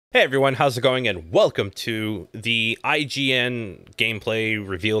Hey everyone, how's it going? And welcome to the IGN gameplay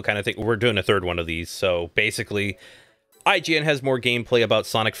reveal kind of thing. We're doing a third one of these. So basically, IGN has more gameplay about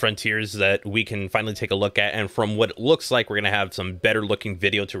Sonic Frontiers that we can finally take a look at. And from what it looks like, we're going to have some better looking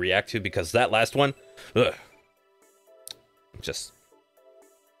video to react to because that last one, ugh, just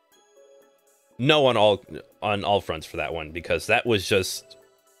no on all fronts for that one because that was just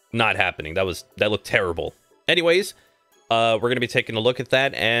not happening. That looked terrible. Anyways, we're going to be taking a look at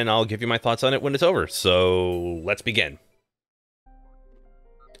that, and I'll give you my thoughts on it when it's over. So, let's begin.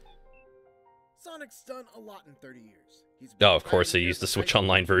 Sonic's done a lot in 30 years. Oh, of course, they used the Switch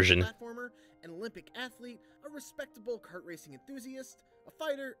Online version. Platformer, an Olympic athlete, a respectable kart racing enthusiast, a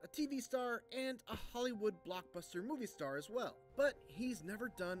fighter, a TV star, and a Hollywood blockbuster movie star as well. But he's never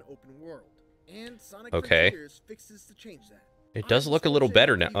done open world, and Sonic Frontiers fixes to change that. It does look a little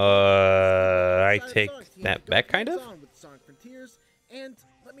better now. I take that back, kind of? With Sonic Frontiers, and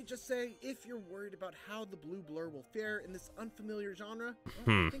let me just say, if you're worried about how the blue blur will fare in this unfamiliar genre,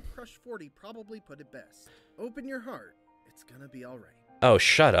 well, I think Crush 40 probably put it best. Open your heart. It's gonna be alright. Oh,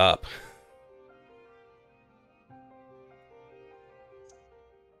 shut up.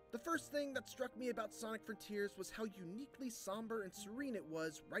 The first thing that struck me about Sonic Frontiers was how uniquely somber and serene it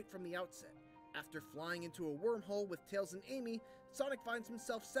was right from the outset. After flying into a wormhole with Tails and Amy, Sonic finds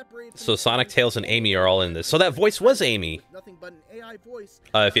himself separated. So Sonic, Tails, and Amy are all in this. So that voice was Amy. Nothing but an AI voice.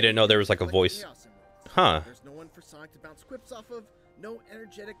 If you didn't know there was like a voice. Huh. There's no one for Sonic to bounce quips off of, no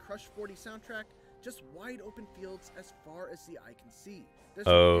energetic Crush 40 soundtrack, just wide open fields as far as the eye can see.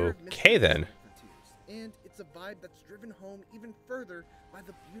 Okay then. And it's a vibe that's driven home even further by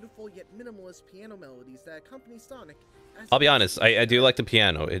the beautiful yet minimalist piano melodies that accompany Sonic. I'll be honest, I do like the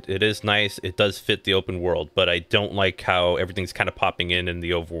piano. It is nice. It does fit the open world, but I don't like how everything's kind of popping in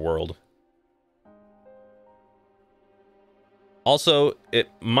the overworld. Also, it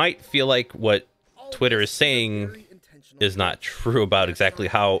might feel like what Twitter is saying is not true about exactly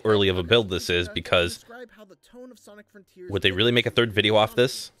how early of a build this is, because would they really make a third video off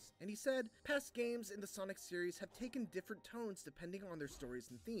this? And he said, past games in the Sonic series have taken different tones depending on their stories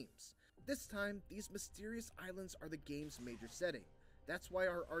and themes. This time, these mysterious islands are the game's major setting. That's why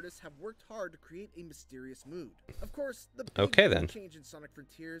our artists have worked hard to create a mysterious mood. Of course, the big change in Sonic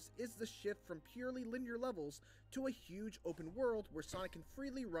Frontiers is the shift from purely linear levels to a huge open world where Sonic can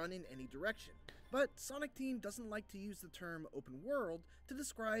freely run in any direction. But Sonic Team doesn't like to use the term open world to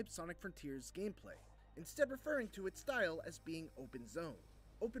describe Sonic Frontiers' gameplay, instead referring to its style as being open zone.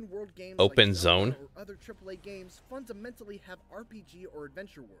 Open world games like Zelda or other AAA games fundamentally have RPG or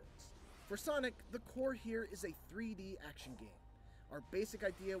adventure worlds. For Sonic, the core here is a 3D action game. Our basic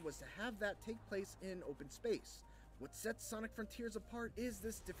idea was to have that take place in open space. What sets Sonic Frontiers apart is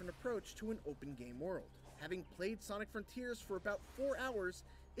this different approach to an open game world. Having played Sonic Frontiers for about 4 hours,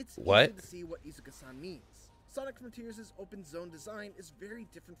 it's easy to see what Izuka-san means. Sonic Frontiers' open zone design is very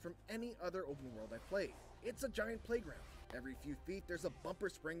different from any other open world I've played. It's a giant playground. Every few feet, there's a bumper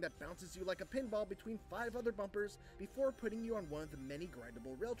spring that bounces you like a pinball between 5 other bumpers before putting you on one of the many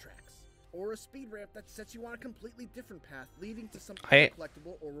grindable rail tracks. Or a speed ramp that sets you on a completely different path leading to some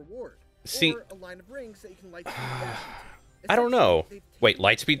collectible or reward. Or a line of rings that you can lightspeed dash into. I don't know. Wait,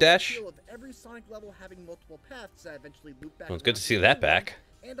 lightspeed dash? Of every Sonic level having multiple paths that eventually loop back. Well, it's good to see that back.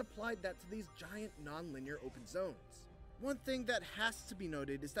 And applied that to these giant non-linear open zones. One thing that has to be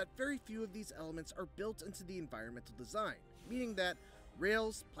noted is that very few of these elements are built into the environmental design, meaning that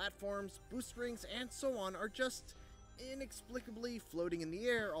rails, platforms, boost rings, and so on are just inexplicably floating in the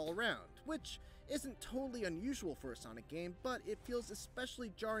air all around, which isn't totally unusual for a Sonic game, but it feels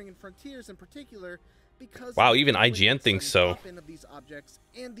especially jarring in Frontiers in particular because even IGN thinks so. Of these objects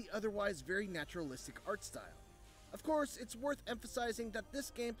and the otherwise very naturalistic art style. Of course, it's worth emphasizing that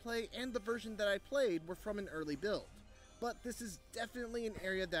this gameplay and the version that I played were from an early build. But this is definitely an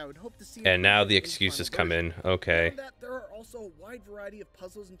area that I would hope to see. And now the excuses come in. Okay. Beyond that, there are also a wide variety of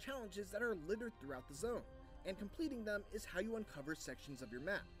puzzles and challenges that are littered throughout the zone, and completing them is how you uncover sections of your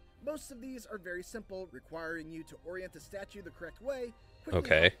map. Most of these are very simple, requiring you to orient a statue the correct way,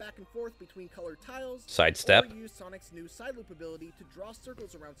 quickly hop back and forth between colored tiles, sidestep, or use Sonic's new side loop ability to draw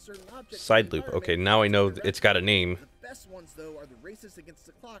circles around certain objects. Side loop. Okay, now I know it's got a name. The best ones, though, are the races against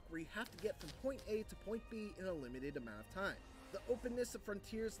the clock, where you have to get from point A to point B in a limited amount of time. The openness of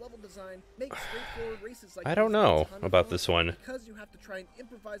Frontiers level design makes straightforward races like I don't know about this one. Because you have to try and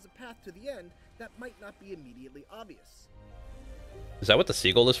improvise a path to the end that might not be immediately obvious. Is that what the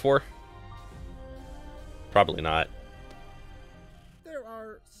seagull is for? Probably not. There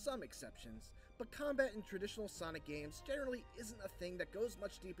are some exceptions, but combat in traditional Sonic games generally isn't a thing that goes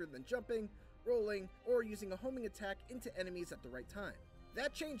much deeper than jumping, rolling, or using a homing attack into enemies at the right time.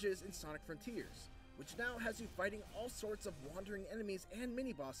 That changes in Sonic Frontiers, which now has you fighting all sorts of wandering enemies and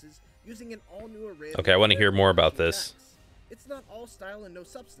mini-bosses using an all-new array of... Okay, I want to hear more about this. It's not all style and no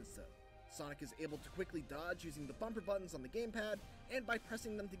substance, though. Sonic is able to quickly dodge using the bumper buttons on the gamepad, and by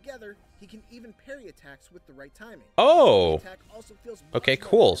pressing them together, he can even parry attacks with the right timing. Oh! Okay,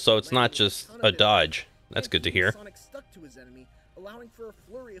 cool. So it's not just a dodge. That's good to hear. Sonic stuck to his enemy, allowing for a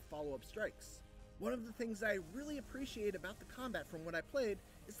flurry of follow-up strikes. One of the things I really appreciate about the combat from what I played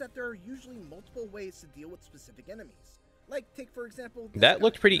is that there are usually multiple ways to deal with specific enemies. Like, take for example... That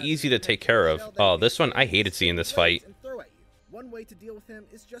looked pretty easy to take care of. Oh, this one, I hated seeing this fight. One way to deal with him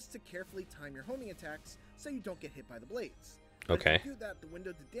is just to carefully time your homing attacks so you don't get hit by the blades. Okay. If you do that, the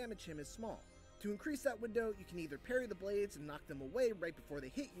window to damage him is small. To increase that window, you can either parry the blades and knock them away right before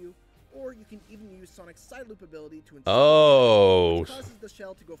they hit you, or you can even use Sonic's side loop ability to... Oh! Causes the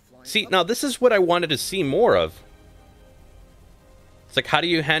shell to go flying. See, now this is what I wanted to see more of. It's like, how do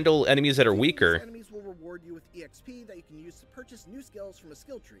you handle enemies that are weaker? Enemies will reward you with EXP that you can use to purchase new skills from a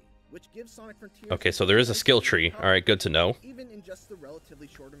skill tree, which gives Sonic Frontiers... Okay, so there is a skill tree. Alright, good to know. Even in just the relatively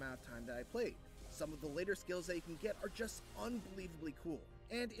short amount of time that I played. Some of the later skills that you can get are just unbelievably cool.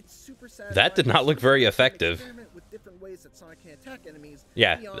 And it's super satisfying. That did not look very effective. With different ways that Sonic can attack enemies.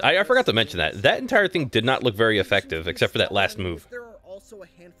 Yeah, I forgot to mention that. That entire thing did not look very effective, except for that last move. There are also a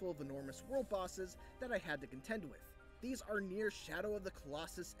handful of enormous world bosses that I had to contend with. These are near Shadow of the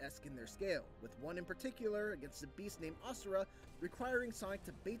Colossus-esque in their scale, with one in particular against a beast named Asura, requiring Sonic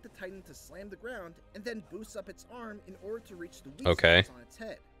to bait the Titan to slam the ground, and then boost up its arm in order to reach the weak spots on its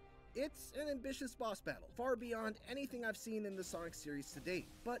head. It's an ambitious boss battle, far beyond anything I've seen in the Sonic series to date,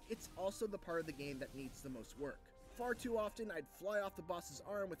 but it's also the part of the game that needs the most work. Far too often, I'd fly off the boss's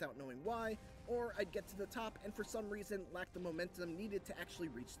arm without knowing why, or I'd get to the top and for some reason lack the momentum needed to actually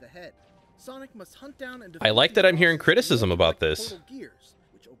reach the head. Sonic must hunt down and... I like that I'm hearing criticism about this. Gears,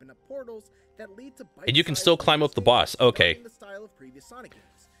 which open up portals that lead to and you can still climb up the boss. Okay.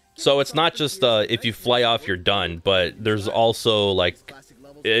 So it's not just if you fly off, you're done, but there's also like...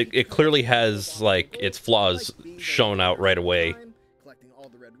 It clearly has like its flaws shown out right away.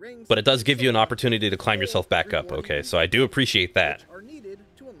 But it does give you an opportunity to climb yourself back up. Okay, so I do appreciate that.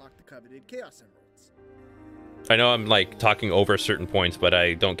 I know I'm like talking over certain points, but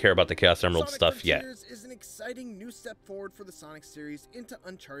I don't care about the Chaos Emerald stuff yet. Sonic Frontiers is an exciting new step forward for the Sonic series into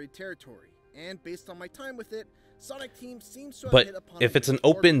uncharted territory, and based on my time with it, Sonic Team seems to have hit upon... But if it's an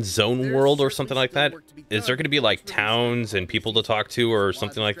open zone world or something like that, is there going to be like towns and people to talk to or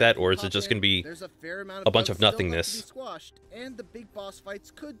something like that, or is it just going to be a bunch of nothingness? Squashed, and the big boss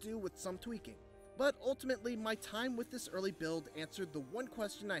fights could do with some tweaking. But ultimately, my time with this early build answered the one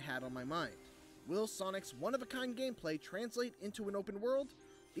question I had on my mind. Will Sonic's one-of-a-kind gameplay translate into an open world?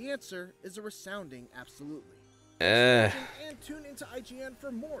 The answer is a resounding absolutely. And tune into IGN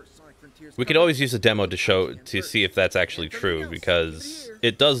for more Sonic Frontiers. We could always use a demo to see if that's actually true, because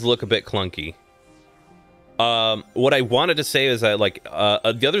it does look a bit clunky. What I wanted to say is that like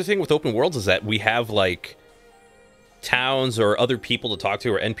the other thing with open worlds is that we have like towns or other people to talk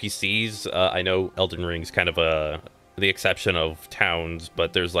to or NPCs. I know Elden Ring's kind of the exception of towns,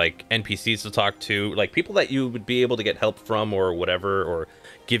 but there's like NPCs to talk to, like people that you would be able to get help from or whatever, or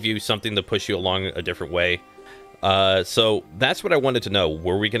give you something to push you along a different way. So that's what I wanted to know.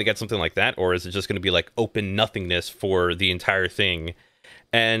 Were we going to get something like that, or is it just going to be like open nothingness for the entire thing?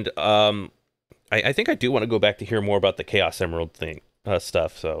 And I think I do want to go back to hear more about the Chaos Emerald thing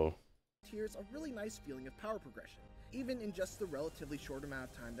stuff. So here's a really nice feeling of power progression, even in just the relatively short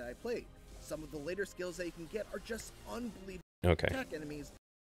amount of time that I played. Some of the later skills that you can get are just unbelievable. Okay. Attack enemies,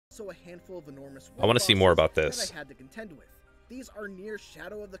 so a handful of enormous... I want to see more about this. That I had to contend with. These are near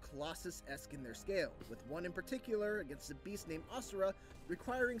Shadow of the Colossus-esque in their scale, with one in particular against a beast named Asura,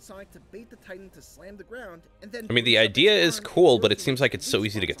 requiring Sonic to bait the Titan to slam the ground, and then... I mean, the idea is cool, but it seems like it's so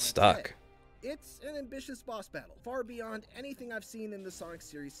easy to get stuck. It's an ambitious boss battle, far beyond anything I've seen in the Sonic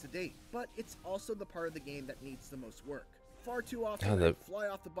series to date, but it's also the part of the game that needs the most work. Far too often, I'd fly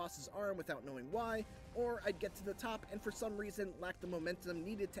off the boss's arm without knowing why, or I'd get to the top and for some reason lack the momentum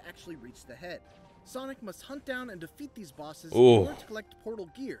needed to actually reach the head. Sonic must hunt down and defeat these bosses in order to collect portal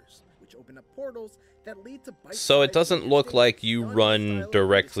gears, which open up portals that lead to... So it doesn't look like you run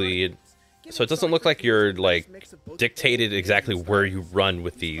directly... So it doesn't look like you're, like, dictated exactly where you run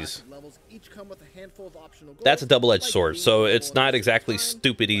with these. That's a double-edged sword, so it's not exactly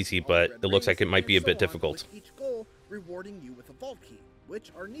stupid easy, but it looks like it might be a bit difficult. Rewarding you with a vault key,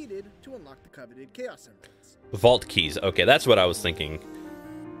 which are needed to unlock the coveted Chaos Emeralds. Vault keys. Okay, that's what I was thinking.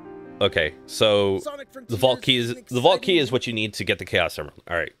 Okay, so the vault key is what you need to get the Chaos Emerald.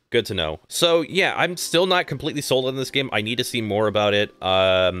 All right. Good to know. So yeah, I'm still not completely sold on this game. I need to see more about it.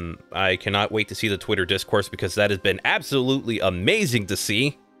 I cannot wait to see the Twitter discourse because that has been absolutely amazing to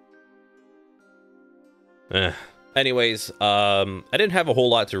see. Anyways, I didn't have a whole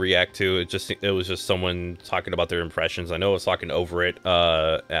lot to react to. It was just someone talking about their impressions. I know I was talking over it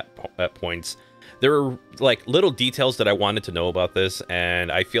at points. There were like little details that I wanted to know about this,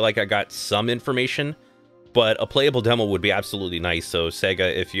 and I feel like I got some information. But a playable demo would be absolutely nice. So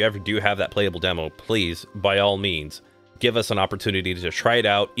Sega, if you ever do have that playable demo, please, by all means, give us an opportunity to try it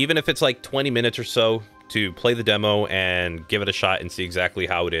out. Even if it's like 20 minutes or so to play the demo and give it a shot and see exactly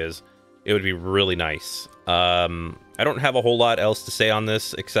how it is. It would be really nice. I don't have a whole lot else to say on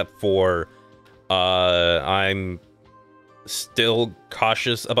this except for I'm still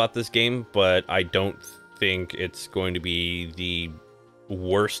cautious about this game, but I don't think it's going to be the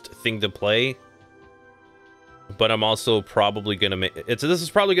worst thing to play. But I'm also probably gonna make this is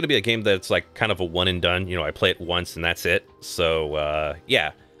probably gonna be a game that's like kind of a one and done. You know, I play it once and that's it. So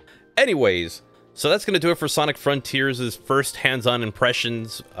yeah. Anyways, so that's gonna do it for Sonic Frontiers' first hands-on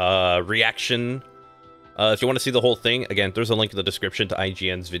impressions reaction. If you want to see the whole thing, again, there's a link in the description to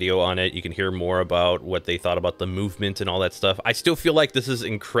IGN's video on it. You can hear more about what they thought about the movement and all that stuff. I still feel like this is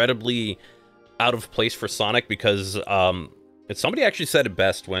incredibly out of place for Sonic because somebody actually said it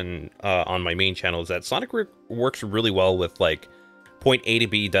best when on my main channel is that Sonic works really well with like point A to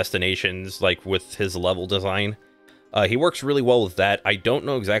B destinations, like with his level design. He works really well with that. I don't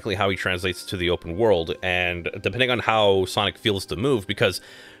know exactly how he translates to the open world, and depending on how Sonic feels to move, because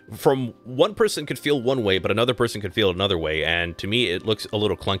from one person could feel one way, but another person could feel another way, and to me it looks a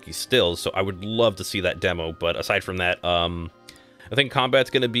little clunky still, so I would love to see that demo. But aside from that, I think combat's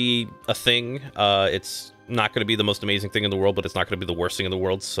going to be a thing. It's not going to be the most amazing thing in the world, but it's not going to be the worst thing in the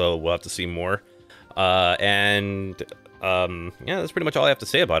world, so we'll have to see more. Yeah, that's pretty much all I have to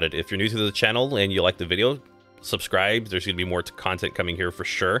say about it. If you're new to the channel and you like the video, subscribe. There's going to be more content coming here for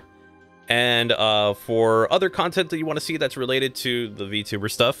sure. And for other content that you want to see that's related to the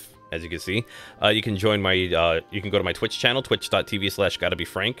VTuber stuff, as you can see, you can join my, you can go to my Twitch channel,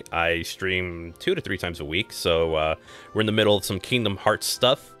 twitch.tv/GottaBeFrank. I stream 2 to 3 times a week, so we're in the middle of some Kingdom Hearts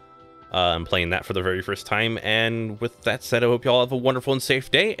stuff. I'm playing that for the very first time, and with that said, I hope you all have a wonderful and safe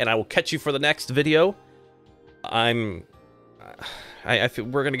day, and I will catch you for the next video. I feel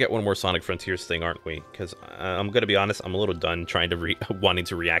we're gonna get one more Sonic Frontiers thing, aren't we? Because I'm gonna be honest, I'm a little done trying to wanting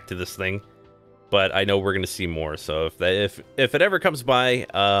to react to this thing, but I know we're gonna see more. So if it ever comes by,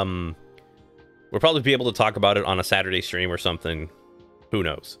 we'll probably be able to talk about it on a Saturday stream or something. Who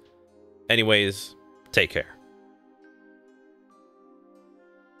knows? Anyways, take care.